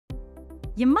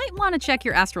you might want to check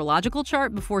your astrological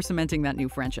chart before cementing that new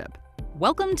friendship.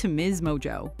 Welcome to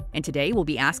MsMojo, and today we'll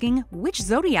be asking which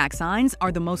zodiac signs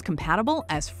are the most compatible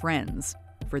as friends.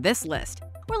 For this list,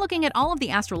 we're looking at all of the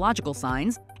astrological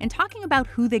signs and talking about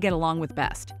who they get along with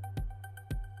best.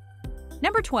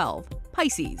 Number 12.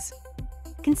 Pisces.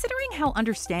 Considering how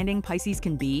understanding Pisces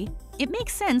can be, it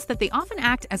makes sense that they often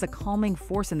act as a calming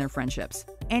force in their friendships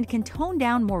and can tone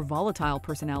down more volatile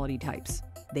personality types.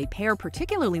 They pair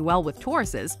particularly well with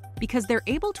Tauruses because they're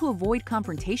able to avoid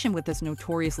confrontation with this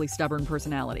notoriously stubborn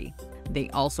personality. They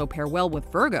also pair well with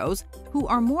Virgos, who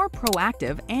are more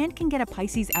proactive and can get a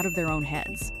Pisces out of their own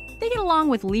heads. They get along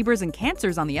with Libras and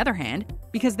Cancers on the other hand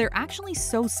because they're actually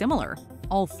so similar,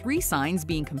 all three signs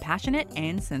being compassionate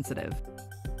and sensitive.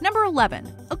 Number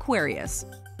 11. Aquarius.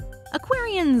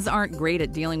 Aquarians aren't great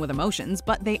at dealing with emotions,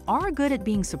 but they are good at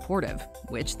being supportive,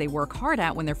 which they work hard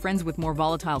at when they're friends with more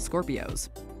volatile Scorpios.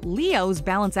 Leos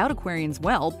balance out Aquarians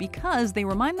well because they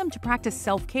remind them to practice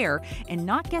self-care and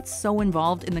not get so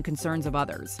involved in the concerns of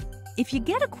others. If you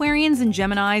get Aquarians and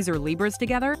Geminis or Libras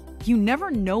together, you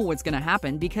never know what's going to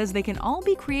happen because they can all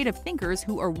be creative thinkers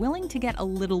who are willing to get a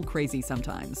little crazy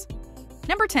sometimes.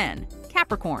 Number 10.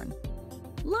 Capricorn.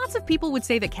 Lots of people would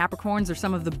say that Capricorns are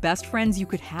some of the best friends you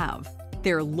could have.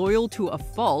 They're loyal to a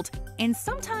fault, and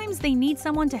sometimes they need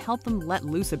someone to help them let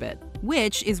loose a bit,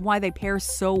 which is why they pair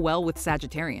so well with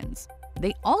Sagittarians.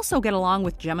 They also get along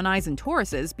with Geminis and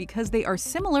Tauruses because they are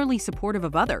similarly supportive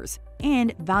of others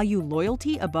and value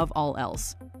loyalty above all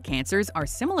else. Cancers are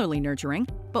similarly nurturing,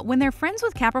 but when they're friends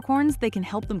with Capricorns, they can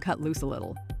help them cut loose a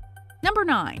little. Number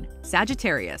 9.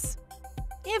 Sagittarius.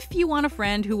 If you want a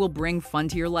friend who will bring fun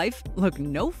to your life, look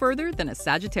no further than a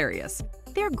Sagittarius.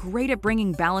 They're great at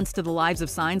bringing balance to the lives of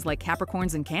signs like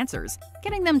Capricorns and Cancers,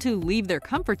 getting them to leave their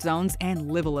comfort zones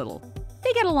and live a little.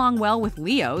 They get along well with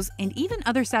Leos and even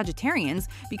other Sagittarians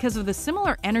because of the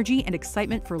similar energy and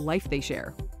excitement for life they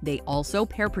share. They also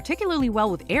pair particularly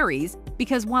well with Aries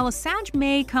because while a Sag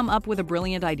may come up with a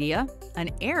brilliant idea,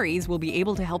 an Aries will be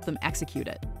able to help them execute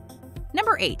it.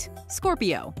 Number 8.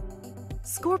 Scorpio.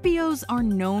 Scorpios are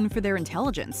known for their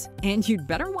intelligence, and you'd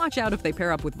better watch out if they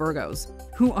pair up with Virgos,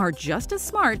 who are just as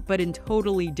smart but in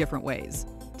totally different ways.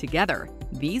 Together,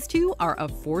 these two are a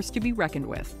force to be reckoned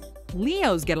with.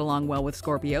 Leos get along well with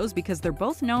Scorpios because they're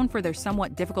both known for their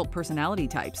somewhat difficult personality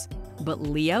types, but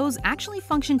Leos actually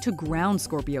function to ground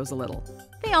Scorpios a little.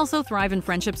 They also thrive in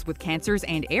friendships with Cancers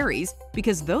and Aries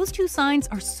because those two signs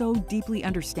are so deeply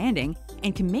understanding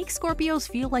and can make Scorpios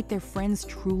feel like their friends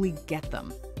truly get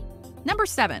them. Number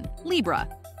 7. Libra.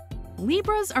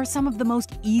 Libras are some of the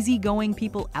most easygoing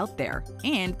people out there,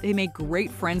 and they make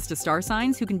great friends to star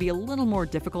signs who can be a little more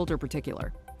difficult or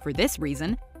particular. For this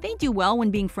reason, they do well when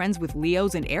being friends with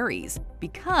Leos and Aries,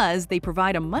 because they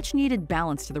provide a much-needed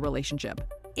balance to the relationship.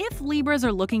 If Libras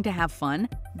are looking to have fun,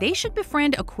 they should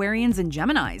befriend Aquarians and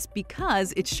Geminis,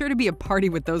 because it's sure to be a party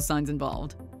with those signs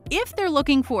involved. If they're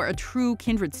looking for a true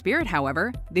kindred spirit,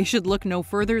 however, they should look no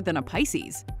further than a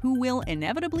Pisces, who will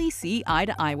inevitably see eye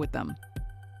to eye with them.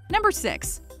 Number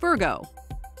 6. Virgo.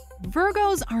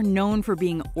 Virgos are known for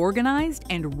being organized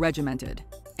and regimented,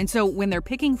 and so when they're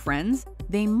picking friends,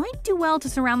 they might do well to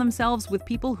surround themselves with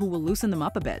people who will loosen them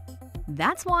up a bit.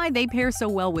 That's why they pair so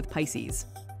well with Pisces.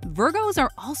 Virgos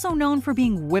are also known for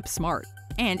being whip smart,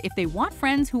 and if they want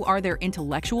friends who are their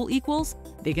intellectual equals,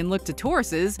 they can look to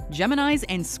Tauruses, Geminis,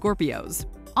 and Scorpios,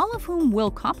 all of whom will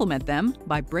complement them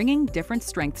by bringing different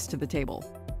strengths to the table.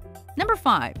 Number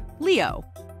 5. Leo.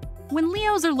 When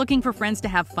Leos are looking for friends to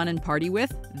have fun and party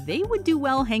with, they would do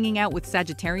well hanging out with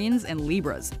Sagittarians and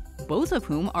Libras, both of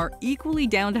whom are equally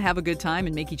down to have a good time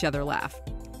and make each other laugh.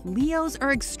 Leos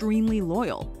are extremely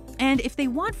loyal, and if they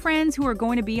want friends who are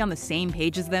going to be on the same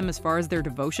page as them as far as their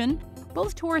devotion,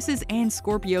 both Tauruses and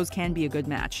Scorpios can be a good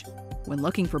match. When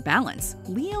looking for balance,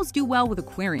 Leos do well with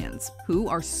Aquarians, who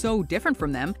are so different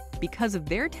from them because of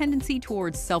their tendency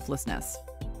towards selflessness.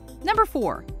 Number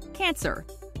 4. Cancer.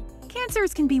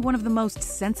 Cancers can be one of the most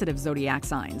sensitive zodiac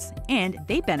signs, and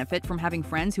they benefit from having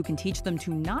friends who can teach them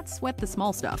to not sweat the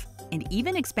small stuff and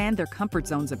even expand their comfort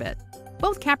zones a bit.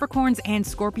 Both Capricorns and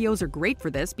Scorpios are great for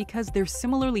this because they're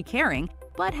similarly caring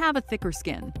but have a thicker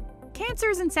skin.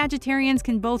 Cancers and Sagittarians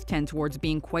can both tend towards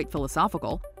being quite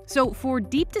philosophical, so for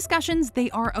deep discussions, they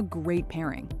are a great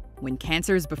pairing. When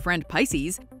Cancers befriend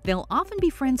Pisces, they'll often be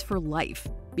friends for life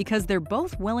because they're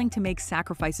both willing to make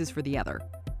sacrifices for the other.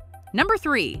 Number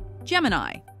 3.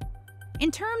 Gemini.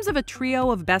 In terms of a trio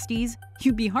of besties,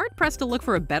 you'd be hard-pressed to look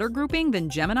for a better grouping than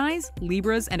Geminis,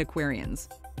 Libras, and Aquarians.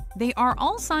 They are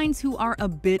all signs who are a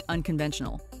bit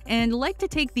unconventional and like to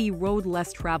take the road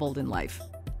less traveled in life.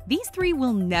 These three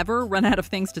will never run out of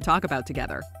things to talk about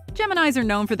together. Geminis are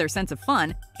known for their sense of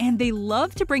fun, and they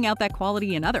love to bring out that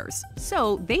quality in others.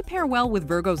 So they pair well with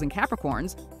Virgos and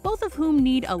Capricorns, both of whom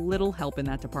need a little help in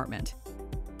that department.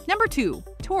 Number 2.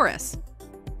 Taurus.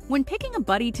 When picking a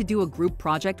buddy to do a group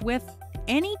project with,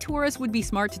 any Taurus would be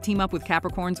smart to team up with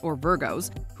Capricorns or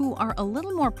Virgos, who are a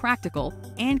little more practical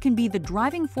and can be the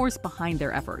driving force behind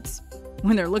their efforts.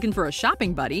 When they're looking for a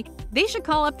shopping buddy, they should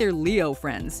call up their Leo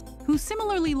friends, who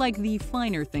similarly like the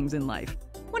finer things in life.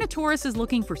 When a Taurus is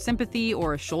looking for sympathy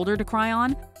or a shoulder to cry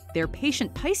on, their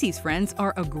patient Pisces friends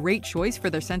are a great choice for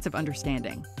their sense of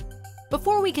understanding.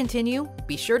 Before we continue,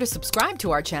 be sure to subscribe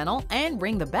to our channel and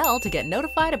ring the bell to get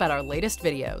notified about our latest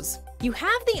videos. You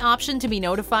have the option to be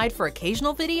notified for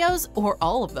occasional videos or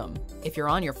all of them. If you're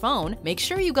on your phone, make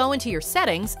sure you go into your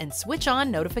settings and switch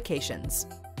on notifications.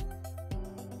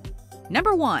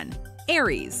 Number 1.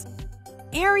 Aries.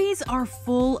 Aries are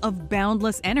full of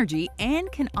boundless energy and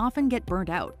can often get burnt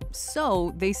out,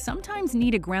 so they sometimes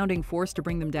need a grounding force to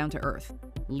bring them down to earth.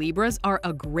 Libras are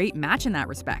a great match in that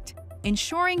respect,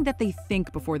 ensuring that they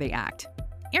think before they act.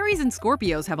 Aries and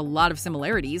Scorpios have a lot of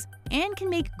similarities and can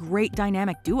make great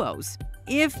dynamic duos,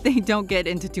 if they don't get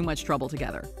into too much trouble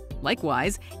together.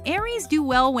 Likewise, Aries do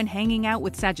well when hanging out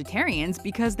with Sagittarians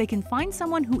because they can find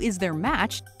someone who is their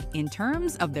match in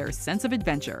terms of their sense of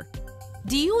adventure.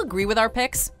 Do you agree with our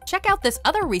picks? Check out this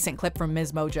other recent clip from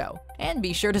MsMojo, and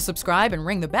be sure to subscribe and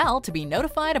ring the bell to be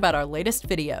notified about our latest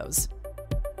videos.